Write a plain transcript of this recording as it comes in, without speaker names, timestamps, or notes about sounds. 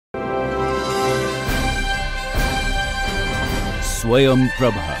Swayam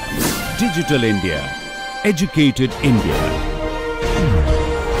Prabha. Digital India. Educated India.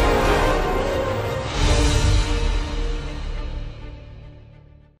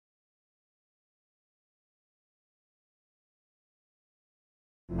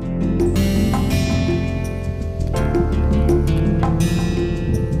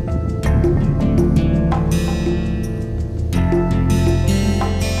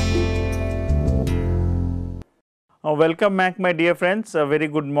 Welcome back, my dear friends. A very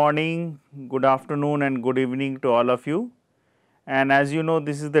good morning, good afternoon and good evening to all of you. And as you know,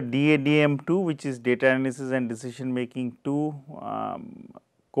 this is the DADM2, which is Data Analysis and Decision Making 2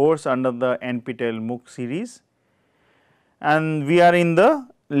 course under the NPTEL MOOC series. And we are in the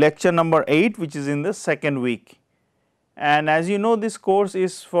lecture number 8, which is in the second week. And as you know, this course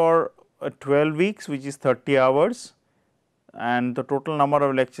is for 12 weeks, which is 30 hours. And the total number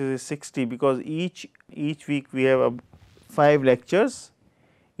of lectures is 60, because each week we have 5 lectures,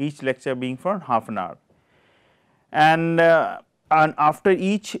 each lecture being for half an hour. And after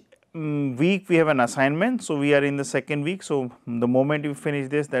each week we have an assignment. So, we are in the second week. So, the moment you finish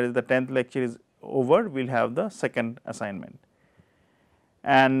this, that is the 10th lecture is over, we will have the second assignment.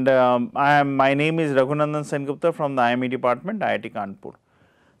 And my name is Raghunandan Sengupta from the IME department, IIT Kanpur.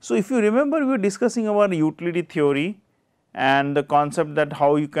 So, if you remember, we were discussing about utility theory and the concept that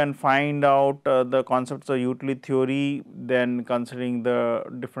how you can find out the concepts of utility theory, then considering the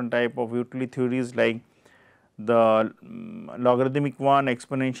different type of utility theories like the logarithmic one,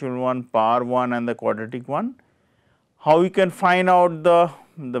 exponential one, power one and the quadratic one. How you can find out the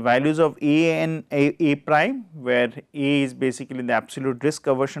values of A and A prime, where A is basically the absolute risk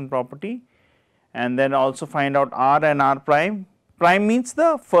aversion property, and then also find out R and R prime. Prime means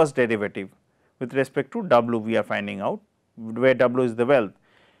the first derivative with respect to W we are finding out, where W is the wealth,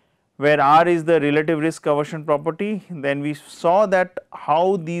 where R is the relative risk aversion property. Then we saw that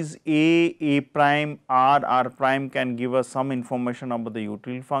how these A prime, R prime can give us some information about the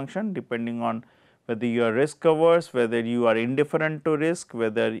utility function depending on whether you are risk averse, whether you are indifferent to risk,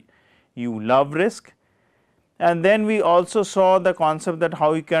 whether you love risk. And then we also saw the concept that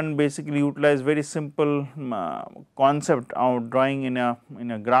how you can basically utilize very simple concept of drawing in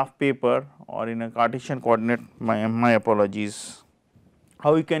a graph paper or in a Cartesian coordinate, my apologies.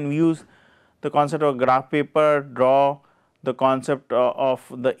 How you can use the concept of graph paper, draw the concept of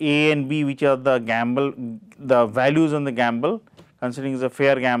the A and B, which are the gamble, the values on the gamble, considering it is a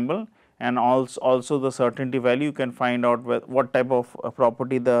fair gamble, and also the certainty value. You can find out what type of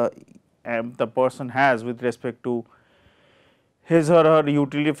property the person has with respect to his or her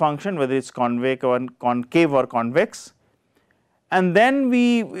utility function, whether it is concave or convex. And then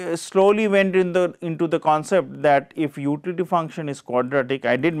we slowly went into the concept that if utility function is quadratic,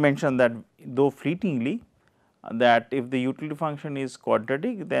 I did mention that though fleetingly, that if the utility function is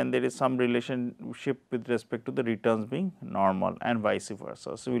quadratic, then there is some relationship with respect to the returns being normal and vice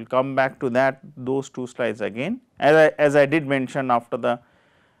versa. So, we will come back to those 2 slides again, as I did mention at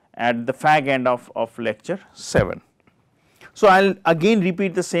the fag end of lecture 7. So, I will again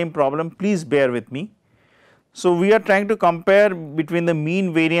repeat the same problem, please bear with me. So, we are trying to compare between the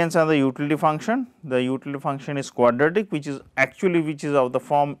mean variance and the utility function. The utility function is quadratic, which is of the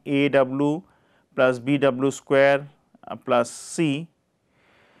form AW plus BW square plus C,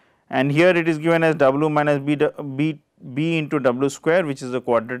 and here it is given as W minus B into W square, which is a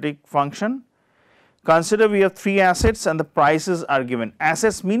quadratic function. Consider we have 3 assets and the prices are given.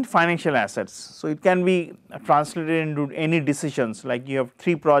 Assets mean financial assets. So, it can be translated into any decisions, like you have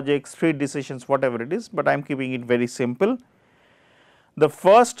 3 projects, 3 decisions, whatever it is, but I am keeping it very simple. The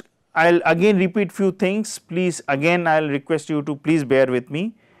first, I will again repeat few things, please again I will request you to please bear with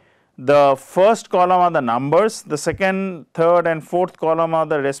me. The first column are the numbers, the second, third and fourth column are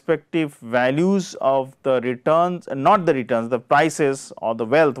the respective values of the returns, not the returns, the prices or the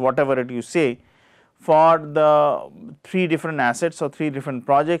wealth, whatever it you say, for the 3 different assets or 3 different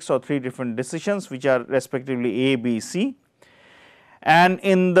projects or 3 different decisions, which are respectively A, B, C. And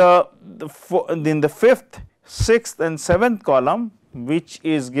in the 5th, 6th and 7th column, which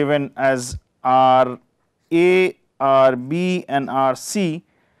is given as R A, R B and R C,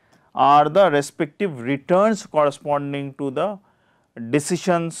 are the respective returns corresponding to the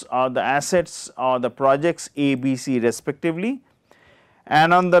decisions or the assets or the projects A, B, C respectively.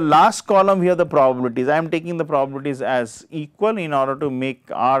 And on the last column we have the probabilities. I am taking the probabilities as equal in order to make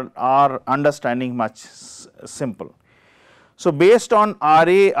our understanding much simple. So, based on RA,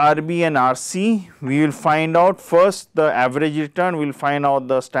 RB and RC, we will find out first the average return, we will find out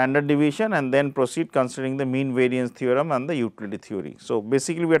the standard deviation and then proceed considering the mean variance theorem and the utility theory. So,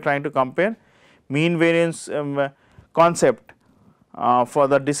 basically we are trying to compare mean variance concept for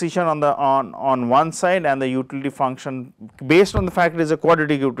the decision on one side and the utility function based on the fact it is a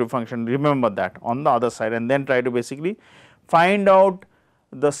quadratic utility function, remember that, on the other side, and then try to basically find out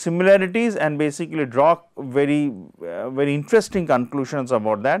the similarities and basically draw very interesting conclusions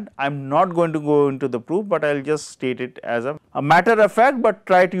about that. I am not going to go into the proof, but I will just state it as a matter of fact, but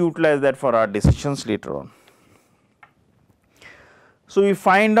try to utilize that for our decisions later on. So, we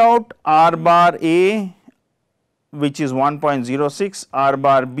find out R bar A which is 1.06, R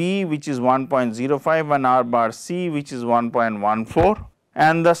bar B which is 1.05 and R bar C which is 1.14,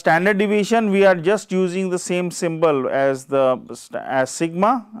 and the standard deviation we are just using the same symbol as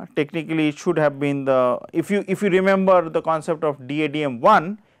sigma. Technically it should have been the, if you remember the concept of DADM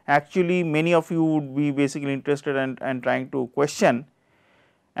 1, actually many of you would be basically interested and trying to question,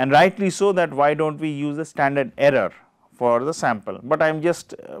 and rightly so, that why do not we use the standard error for the sample, but I am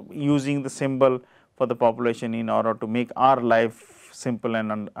just using the symbol for the population in order to make our life simple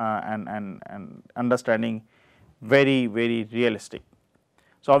and understanding very realistic.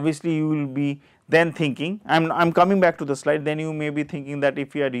 So, obviously you will be then thinking, I am coming back to the slide, then you may be thinking that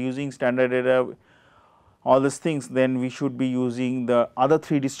if you are using standard error, all these things, then we should be using the other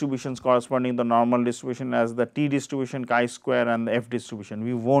 3 distributions corresponding the normal distribution as the t distribution, chi-square and the f distribution.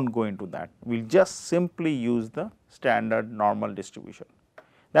 We will not go into that, we will just simply use the standard normal distribution.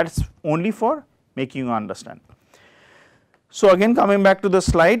 That is only for making you understand. So, again coming back to the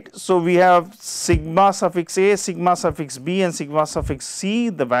slide. So, we have sigma suffix a, sigma suffix b and sigma suffix c.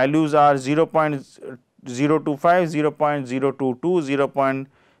 The values are 0.025, 0.022,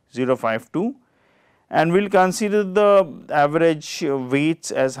 0.052, and we will consider the average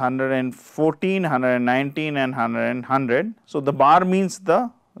weights as 114, 119 and 100. So, the bar means the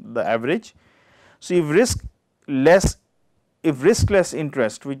average. So, if riskless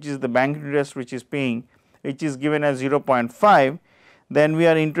interest, which is the bank interest which is paying, which is given as 0.5, then we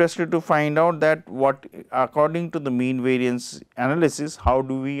are interested to find out that what, according to the mean variance analysis, how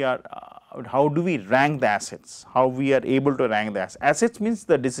do we rank the assets, how we are able to rank the assets. Assets means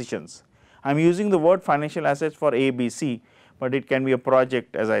the decisions. I am using the word financial assets for A, B, C, but it can be a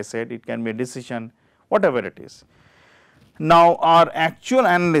project, as I said, it can be a decision, whatever it is. Now, our actual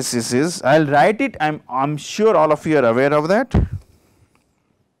analysis is, I will write it, I am sure all of you are aware of that.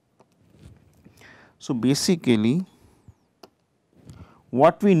 So, basically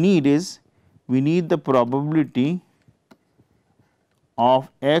what we need is, we need the probability of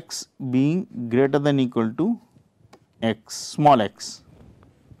x being greater than equal to x, small x.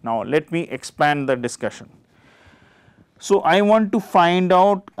 Now, let me expand the discussion. So, I want to find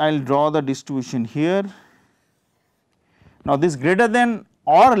out, I will draw the distribution here. Now, this greater than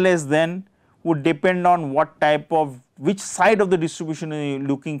or less than would depend on what type of, which side of the distribution are you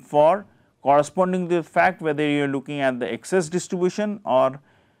looking for, corresponding to the fact whether you are looking at the excess distribution or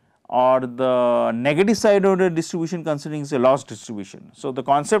the negative side of the distribution considering the loss distribution. So, the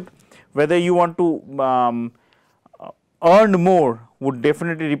concept whether you want to earn more would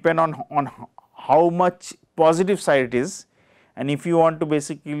definitely depend on how much positive side it is, and if you want to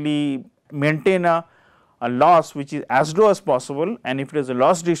basically maintain a loss which is as low as possible, and if it is a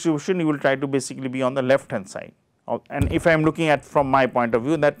loss distribution you will try to basically be on the left hand side. And if I am looking at from my point of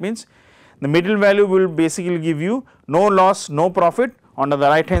view, that means the middle value will basically give you no loss, no profit. On the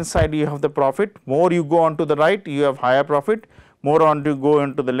right hand side you have the profit, more you go on to the right you have higher profit, more on to go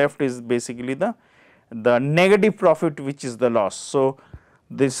into the left is basically the negative profit which is the loss. So,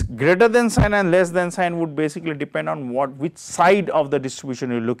 this greater than sign and less than sign would basically depend on which side of the distribution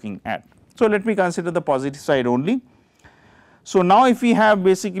you are looking at. So, let me consider the positive side only. So, now if we have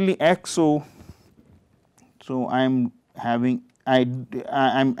basically x, so I am having I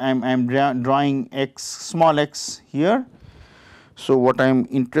am drawing x, small x here. So, what I am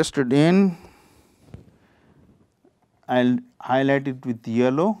interested in, I will highlight it with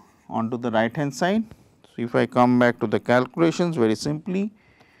yellow onto the right hand side. So, if I come back to the calculations very simply,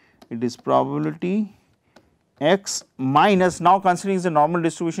 it is probability x minus, now considering the normal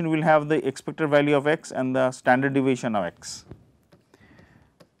distribution we will have the expected value of x and the standard deviation of x,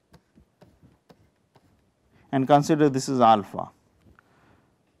 and consider this is alpha.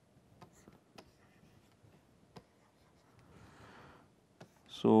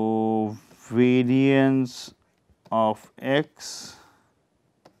 So, variance of x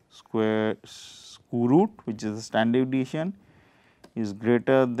square root, which is the standard deviation, is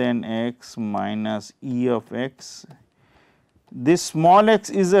greater than x minus e of x. This small x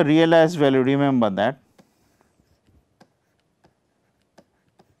is a realized value, remember that.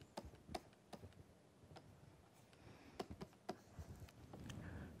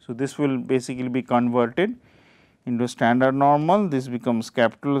 So, this will basically be converted into standard normal, this becomes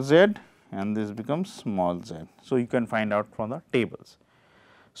capital Z and this becomes small z. So, you can find out from the tables.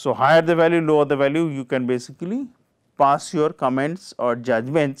 So, higher the value, lower the value, you can basically pass your comments or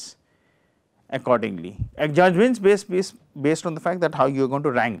judgments accordingly. Judgments based on the fact that how you are going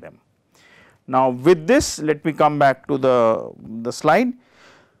to rank them. Now, with this, let me come back to the slide.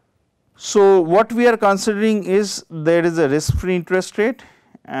 So, what we are considering is there is a risk free interest rate,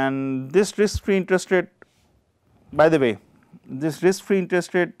 and this risk free interest rate, by the way, this risk free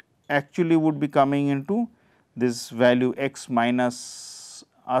interest rate actually would be coming into this value x minus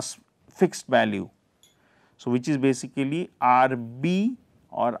a fixed value. So, which is basically RB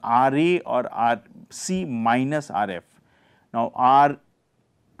or RA or RC minus RF. Now, RA,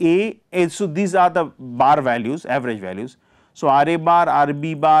 so these are the bar values, average values. So, RA bar,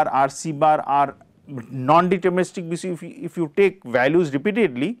 RB bar, RC bar are non-deterministic. If you take values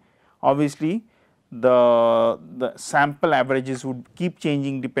repeatedly, obviously the sample averages would keep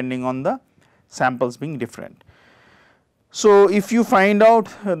changing depending on the samples being different. So, if you find out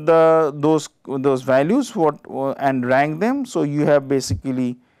those values and rank them, so you have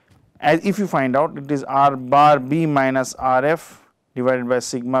basically, as if you find out it is R bar B minus RF divided by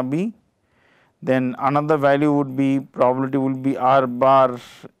sigma B, then another value would be, probability would be R bar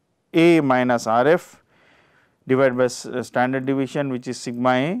A minus RF divided by standard deviation, which is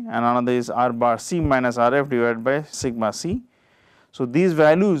sigma A, and another is R bar C minus RF divided by sigma C. So, these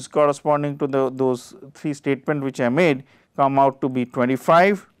values corresponding to those three statements which I made come out to be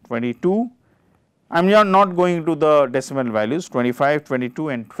 25, 22. I am not going to the decimal values 25, 22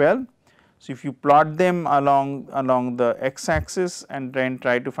 and 12. So, if you plot them along the x axis and then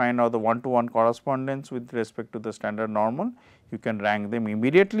try to find out the one to one correspondence with respect to the standard normal, you can rank them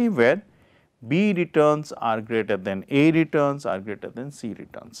immediately, where B returns are greater than A returns are greater than C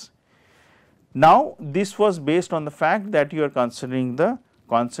returns. Now, this was based on the fact that you are considering the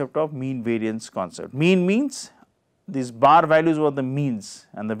concept of mean variance concept. Mean means these bar values were the means,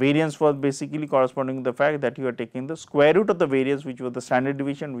 and the variance was basically corresponding to the fact that you are taking the square root of the variance, which was the standard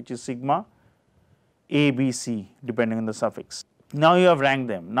deviation, which is sigma A, B, C depending on the suffix. Now, you have ranked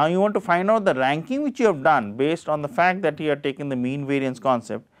them. Now, you want to find out the ranking which you have done based on the fact that you are taking the mean variance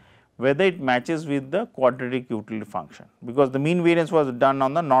concept, whether it matches with the quadratic utility function, because the mean variance was done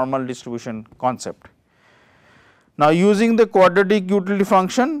on the normal distribution concept. Now, using the quadratic utility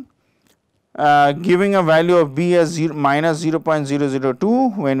function, giving a value of B as minus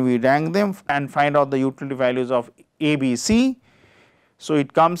 0.002 when we rank them and find out the utility values of A, B, C. So,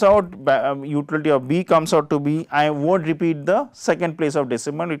 it comes out utility of B comes out to be, I won't repeat the second place of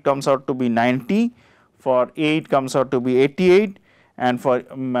decimal, it comes out to be 90, for A it comes out to be 88, and for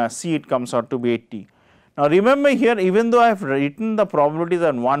C it comes out to be 80. Now, remember here, even though I have written the probabilities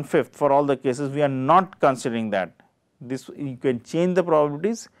at 1/5 for all the cases, we are not considering that. This you can change the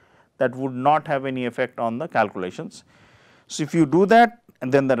probabilities, that would not have any effect on the calculations. So, if you do that,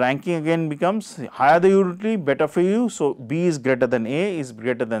 and then the ranking again becomes higher the utility, better for you. So, B is greater than A is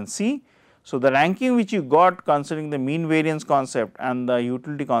greater than C. So, the ranking which you got considering the mean variance concept and the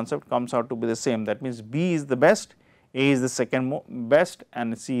utility concept comes out to be the same. That means, B is the best, A is the second best,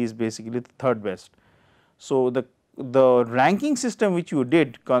 and C is basically the third best. So, the ranking system which you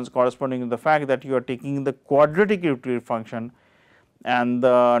did corresponding to the fact that you are taking the quadratic utility function and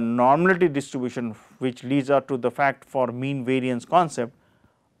the normality distribution, which leads up to the fact for mean variance concept,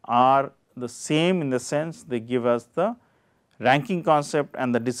 are the same in the sense they give us the ranking concept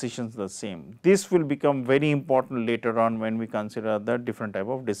and the decisions the same. This will become very important later on when we consider the different type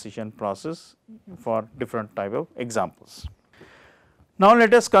of decision process for different type of examples. Now,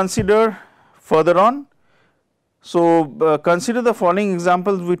 let us consider further on. So, consider the following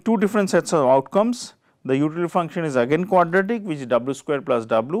examples with two different sets of outcomes. The utility function is again quadratic, which is w square plus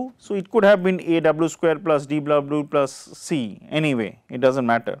w. So, it could have been a w square plus d w plus c, anyway it does not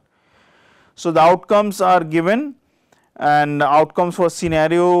matter. So, the outcomes are given, and outcomes for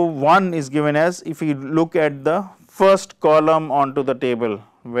scenario 1 is given as, if you look at the first column onto the table,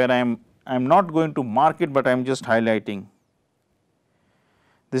 where I am not going to mark it, but I am just highlighting.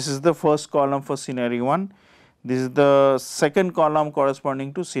 This is the first column for scenario 1. This is the second column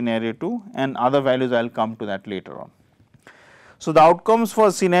corresponding to scenario 2, and other values I will come to that later on. So, the outcomes for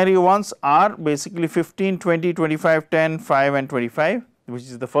scenario 1s are basically 15, 20, 25, 10, 5 and 25, which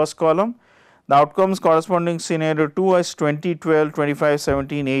is the first column. The outcomes corresponding scenario 2 is 20, 12, 25,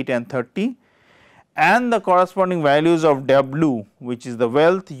 17, 8 and 30, and the corresponding values of W, which is the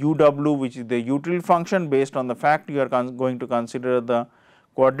wealth, UW, which is the utility function based on the fact you are going to consider the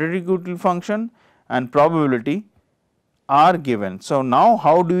quadratic utility function, and probability are given. So, now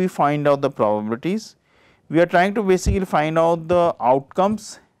how do we find out the probabilities? we are trying to basically find out the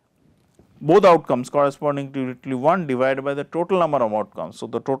outcomes, both outcomes corresponding to utility 1 divided by the total number of outcomes. So,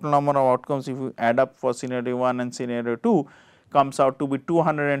 the total number of outcomes if you add up for scenario 1 and scenario 2 comes out to be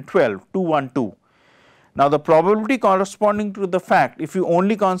 212, 212. Now, the probability corresponding to the fact, if you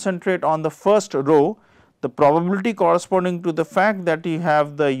only concentrate on the first row, the probability corresponding to the fact that you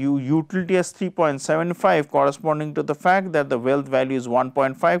have the utility as 3.75 corresponding to the fact that the wealth value is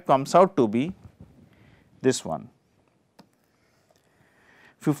 1.5 comes out to be this one.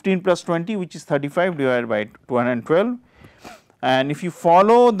 15 plus 20, which is 35 divided by 212, and if you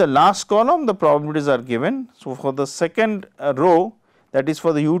follow the last column, the probabilities are given. So, for the second row, that is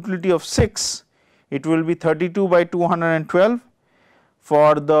for the utility of 6, it will be 32 by 212.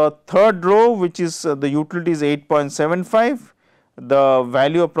 For the third row, which is the utility is 8.75, the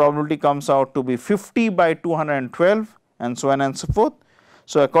value of probability comes out to be 50 by 212 and so on and so forth.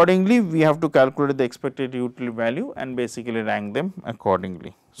 So, accordingly we have to calculate the expected utility value and basically rank them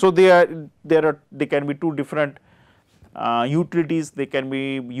accordingly. So, they can be two different utilities, they can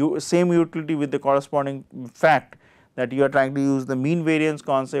be same utility with the corresponding fact that you are trying to use the mean variance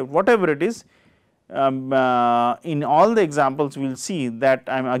concept, whatever it is. In all the examples we will see that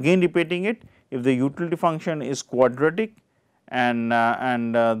I am again repeating it, if the utility function is quadratic and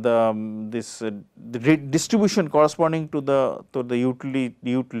the distribution corresponding to the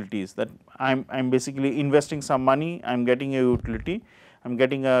utilities, that I am basically investing some money, I am getting a utility, I am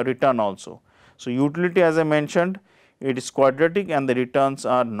getting a return also. So, utility as I mentioned, it is quadratic and the returns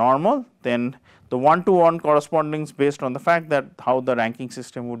are normal, then the one to one correspondings based on the fact that how the ranking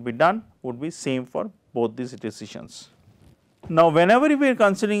system would be done would be same for both these decisions. Now, whenever we are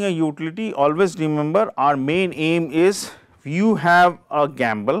considering a utility, always remember our main aim is you have a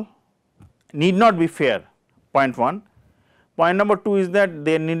gamble, need not be fair, point 1. Point number 2 is that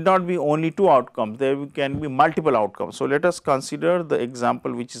there need not be only two outcomes, there can be multiple outcomes. So, let us consider the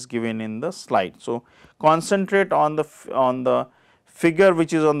example which is given in the slide. So, concentrate on the figure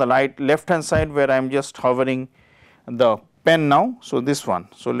which is on the left hand side where I am just hovering the pen now. So, this one.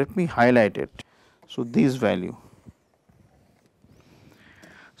 So, let me highlight it. So, this value.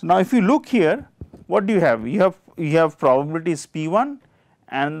 So, now if you look here, what do you have? You have probabilities P1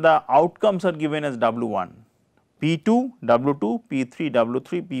 and the outcomes are given as W1, P2, W2, P3,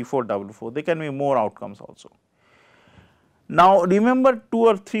 W3, P4, W4. There can be more outcomes also. Now, remember 2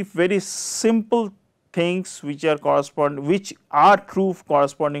 or 3 very simple things which are true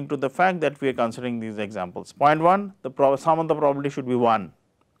corresponding to the fact that we are considering these examples. Point 1, the sum of the probability should be 1.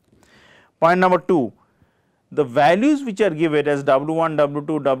 Point number 2, the values which are given as W1,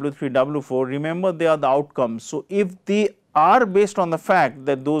 W2, W3, W4, remember they are the outcomes. So, if they are based on the fact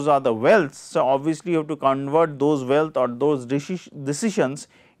that those are the wealths, so obviously you have to convert those wealth or those decisions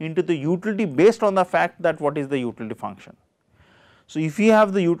into the utility based on the fact that what is the utility function. So, if you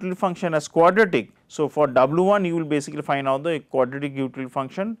have the utility function as quadratic, so for W1 you will basically find out the quadratic utility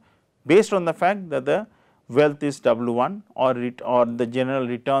function based on the fact that the wealth is W1 or the general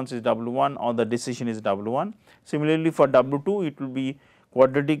returns is W1 or the decision is W1. Similarly, for W2 it will be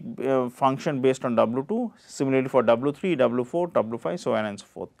quadratic function based on W2, similarly for W3, W4, W5, so on and so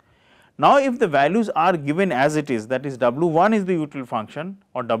forth. Now, if the values are given as it is, that is W1 is the utility function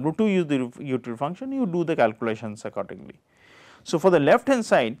or W2 is the utility function, you do the calculations accordingly. So, for the left hand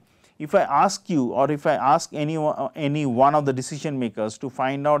side, if I ask you or if I ask any one of the decision makers to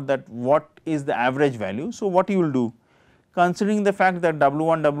find out that what is the average value, so what you will do? Considering the fact that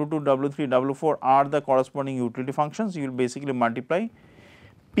W1, W2, W3, W4 are the corresponding utility functions, you will basically multiply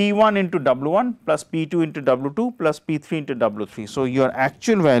P1 into W1 plus P2 into W2 plus P3 into W3. So, your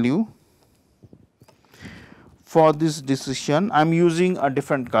actual value for this decision, I am using a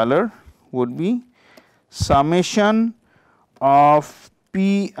different color, would be summation of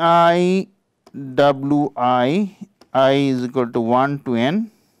Pi Wi I is equal to 1 to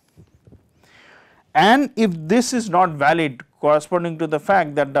n, and if this is not valid corresponding to the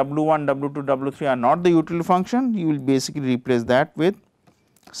fact that W1, W2, W3 are not the utility function, you will basically replace that with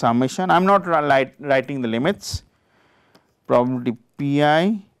summation. I am not writing the limits, probability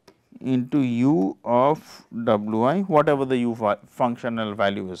Pi into u of Wi, whatever the u functional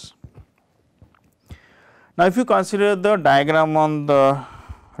value is. Now, if you consider the diagram on the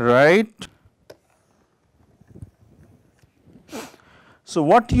right, so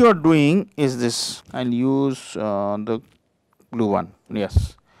what you are doing is this, I will use the blue one,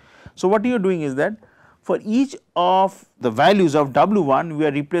 yes. So, what you are doing is that for each of the values of W1, we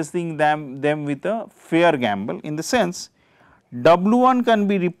are replacing them with a fair gamble, in the sense W1 can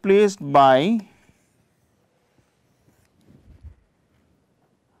be replaced by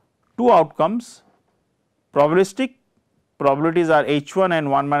two outcomes Probabilistic probabilities are h1 and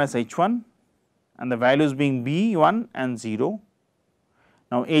 1 minus h1 and the values being b1 and 0.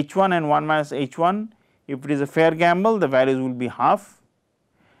 Now, h1 and 1 minus h1, if it is a fair gamble, the values will be half,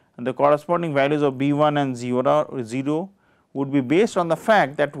 and the corresponding values of b1 and 0 would be based on the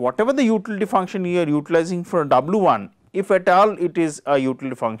fact that whatever the utility function you are utilizing for w1, if at all it is a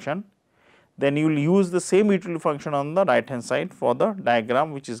utility function, then you will use the same utility function on the right hand side for the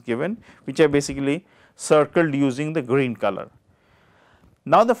diagram which is given, which I basically circled using the green color.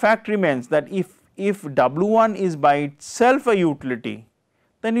 Now, the fact remains that if w1 is by itself a utility,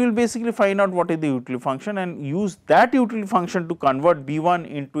 then you will basically find out what is the utility function and use that utility function to convert b1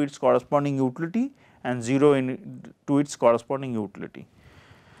 into its corresponding utility and 0 into its corresponding utility.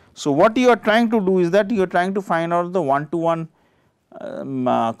 So, what you are trying to do is that you are trying to find out the one to one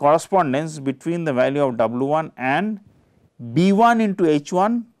correspondence between the value of w1 and b1 into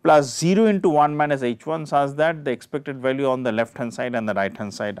h1 plus 0 into 1 minus h1 such that the expected value on the left hand side and the right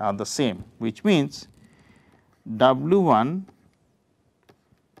hand side are the same, which means w1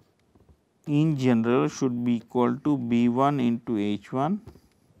 in general should be equal to b1 into h1.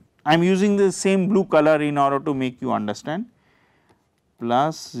 I am using the same blue color in order to make you understand,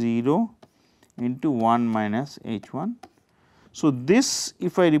 plus 0 into 1 minus h1. So, this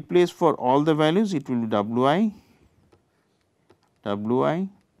if I replace for all the values, it will be wi, wi,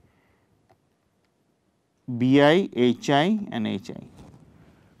 bi, hi and hi.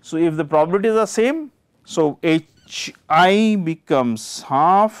 So, if the probabilities are same, so hi becomes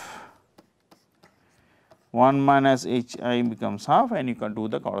half, 1 minus hi becomes half, and you can do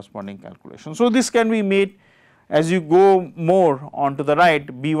the corresponding calculation. So, this can be made as you go more on to the right,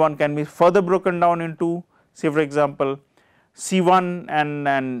 b1 can be further broken down into, say for example, c1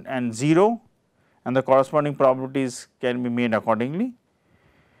 and 0, and the corresponding probabilities can be made accordingly.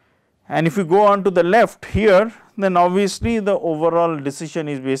 And if you go on to the left here, then obviously the overall decision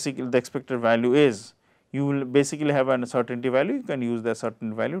is basically the expected value is, you will basically have a certainty value, you can use the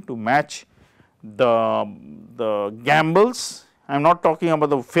certainty value to match the gambles. I am not talking about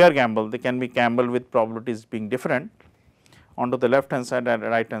the fair gamble, they can be gamble with probabilities being different onto the left hand side and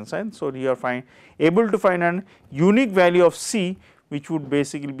right hand side. So, you are able to find an unique value of C, which would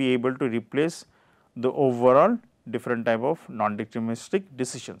basically be able to replace the overall different type of non-deterministic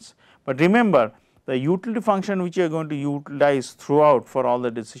decisions. But remember, the utility function which you are going to utilize throughout for all the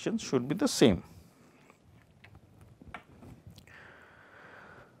decisions should be the same.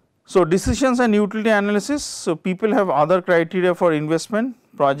 So, decisions and utility analysis. So, people have other criteria for investment,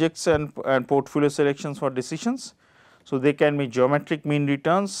 projects and portfolio selections for decisions. So, they can be geometric mean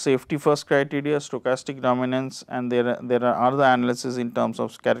returns, safety first criteria, stochastic dominance, and there are other analysis in terms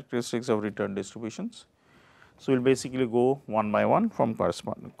of characteristics of return distributions. So, we will basically go one by one from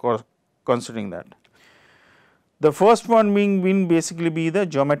considering that. The first one being basically be the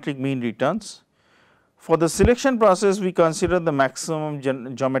geometric mean returns. For the selection process, we consider the maximum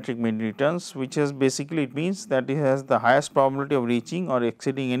geometric mean returns, which is basically it means that it has the highest probability of reaching or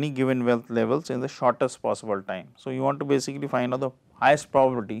exceeding any given wealth levels in the shortest possible time. So, you want to basically find out the highest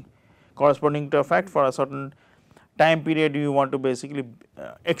probability corresponding to a fact for a certain time period, you want to basically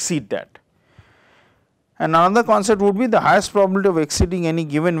exceed that. And another concept would be the highest probability of exceeding any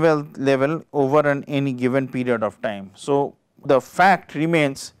given wealth level over any given period of time. So, the fact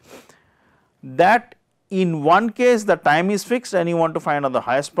remains that in one case the time is fixed and you want to find out the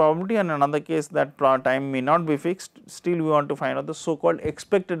highest probability, and another case that time may not be fixed, still we want to find out the so called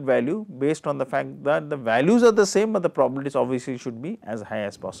expected value based on the fact that the values are the same, but the probabilities obviously should be as high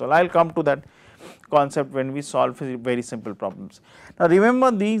as possible. I will come to that concept when we solve very simple problems. Now, remember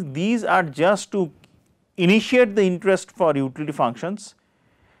these are just to initiate the interest for utility functions,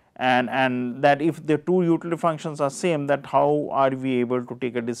 and that if the two utility functions are same, that how are we able to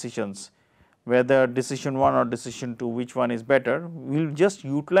take a decisions, whether decision 1 or decision 2, which one is better. We will just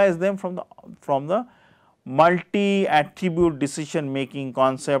utilize them from the multi attribute decision making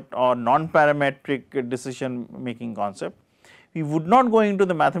concept or non-parametric decision making concept. We would not go into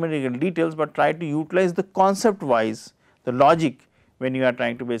the mathematical details, but try to utilize the concept wise, the logic when you are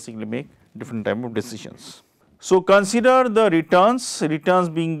trying to basically make different type of decisions. So, consider the returns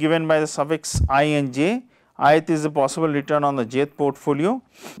being given by the suffix I and j. Ith is a possible return on the jth portfolio,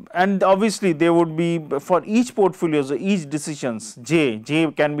 and obviously there would be for each portfolio, so each decisions j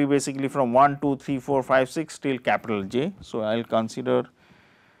can be basically from 1, 2, 3, 4, 5, 6 till capital J. So, I will consider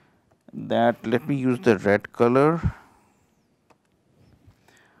that, let me use the red color.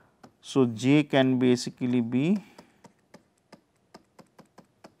 So, j can basically be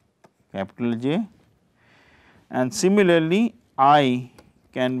capital J, and similarly I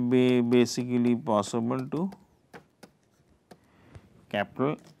can be basically possible to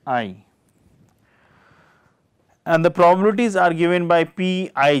capital I, and the probabilities are given by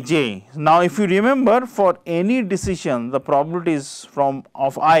Pij. Now, if you remember, for any decision the probabilities from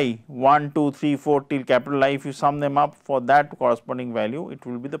of I 1, 2, 3, 4 till capital I, if you sum them up for that corresponding value, it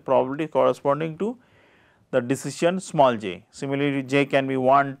will be the probability corresponding to the decision small j. Similarly, j can be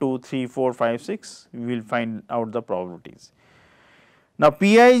 1, 2, 3, 4, 5, 6, we will find out the probabilities. Now,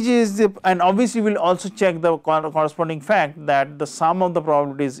 Pij is the, and obviously we will also check the corresponding fact that the sum of the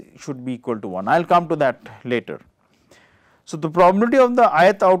probabilities should be equal to 1. I will come to that later. So, the probability of the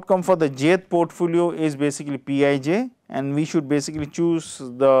ith outcome for the jth portfolio is basically Pij, and we should basically choose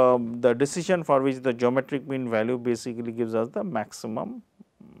the decision for which the geometric mean value basically gives us the maximum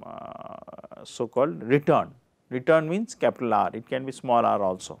so called return. Return means capital R, it can be small r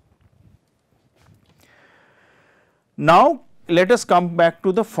also. Now, let us come back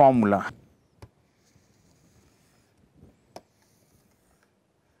to the formula.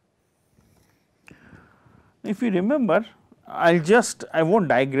 If you remember, I will not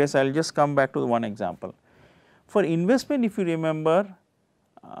digress, I will just come back to one example. For investment, if you remember,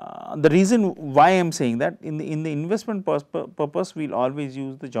 the reason why I am saying that in the investment purpose we will always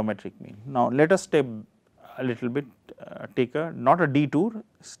use the geometric mean. Now, let us step a little bit, take a not a detour,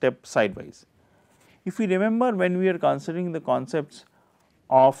 step sidewise. If you remember, when we are considering the concepts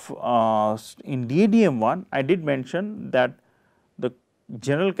of in DADM1, I did mention that the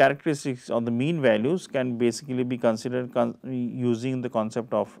general characteristics of the mean values can basically be considered using the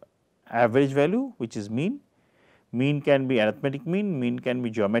concept of average value, which is mean. Mean can be arithmetic mean can be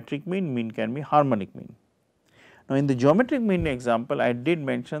geometric mean can be harmonic mean. Now, in the geometric mean example, I did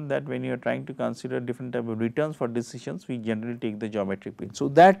mention that when you are trying to consider different type of returns for decisions, we generally take the geometric mean. So,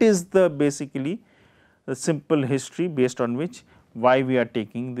 that is the basically the simple history based on which why we are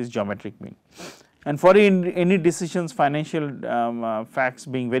taking this geometric mean. And for any decisions, financial facts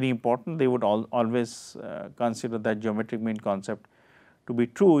being very important, they would always consider that geometric mean concept to be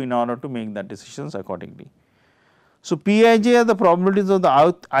true in order to make that decisions accordingly. So, Pij are the probabilities of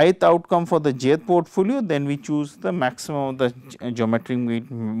the ith outcome for the jth portfolio, then we choose the maximum of the geometric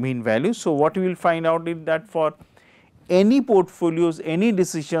mean value. So, what we will find out is that for any portfolios, any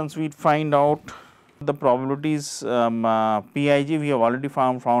decisions, we find out the probabilities Pij we have already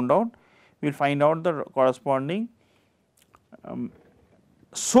found out, we will find out the corresponding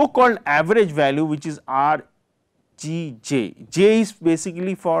so called average value, which is Rgj. J is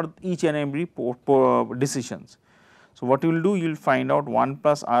basically for each and every decisions. So, what you will do, you will find out 1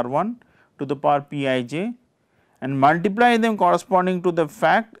 plus R1 to the power Pij and multiply them corresponding to the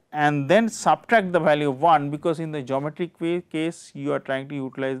fact and then subtract the value of 1, because in the geometric case you are trying to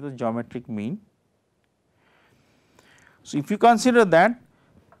utilize the geometric mean. So, if you consider that,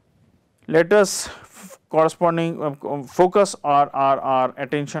 let us corresponding focus our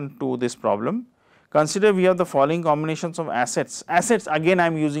attention to this problem. Consider we have the following combinations of assets. Assets again I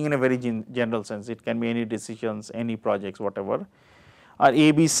am using in a very general sense, it can be any decisions, any projects, whatever, are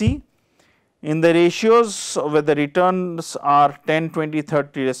ABC in the ratios where the returns are 10, 20,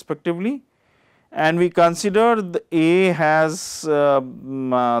 30 respectively, and we consider the A has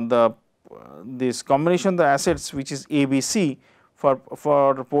this combination of the assets which is ABC for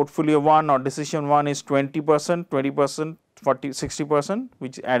portfolio 1 or decision 1 is 20%, 20%, 40, 60%,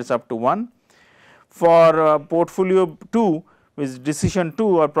 which adds up to 1. For portfolio 2 with decision 2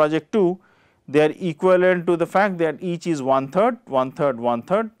 or project 2, they are equivalent to the fact that each is 1/3, 1/3,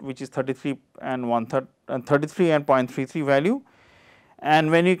 1/3, which is 33 and 1/3 and 33 and 0.33 value.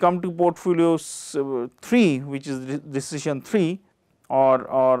 And when you come to portfolio 3, which is decision 3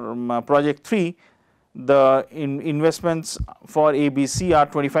 or project 3, the investments for ABC are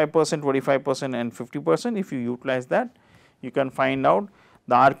 25%, 25% and 50%. If you utilize that, you can find out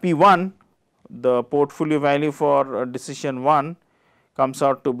the RP1, the portfolio value for decision 1 comes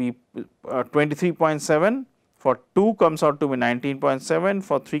out to be 23.7, for 2 comes out to be 19.7,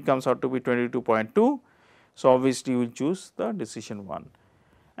 for 3 comes out to be 22.2. So, obviously, you will choose the decision 1,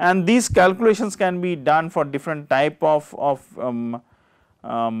 and these calculations can be done for different type of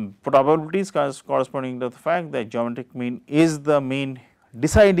probabilities corresponding to the fact that geometric mean is the main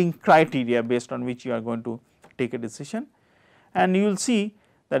deciding criteria based on which you are going to take a decision. And you will see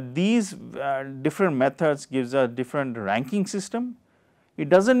that these different methods gives a different ranking system. It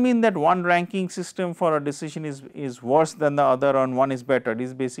does not mean that one ranking system for a decision is worse than the other and one is better. It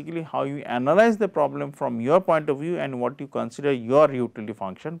is basically how you analyze the problem from your point of view and what you consider your utility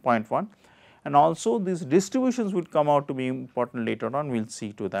function, point 1. And also these distributions will come out to be important later on, we will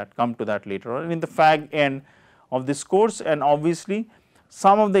see to that, come to that later on in the fag end of this course. And obviously,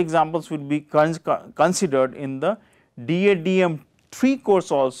 some of the examples will be considered in the DADM 3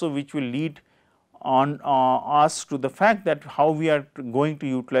 course also, which will lead on us to the fact that how we are going to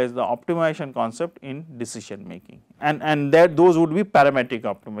utilize the optimization concept in decision making, and that those would be parametric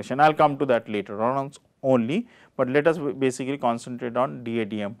optimization. I will come to that later on only, but let us basically concentrate on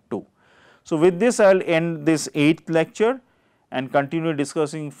DADM 2. So, with this I will end this 8th lecture and continue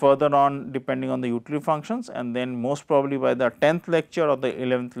discussing further on depending on the utility functions, and then most probably by the 10th lecture or the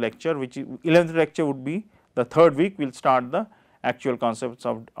 11th lecture, which 11th lecture would be the 3rd week, we will start the actual concepts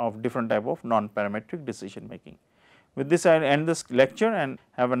of different type of non-parametric decision making. With this I will end this lecture and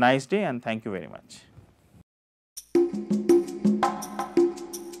have a nice day, and thank you very much.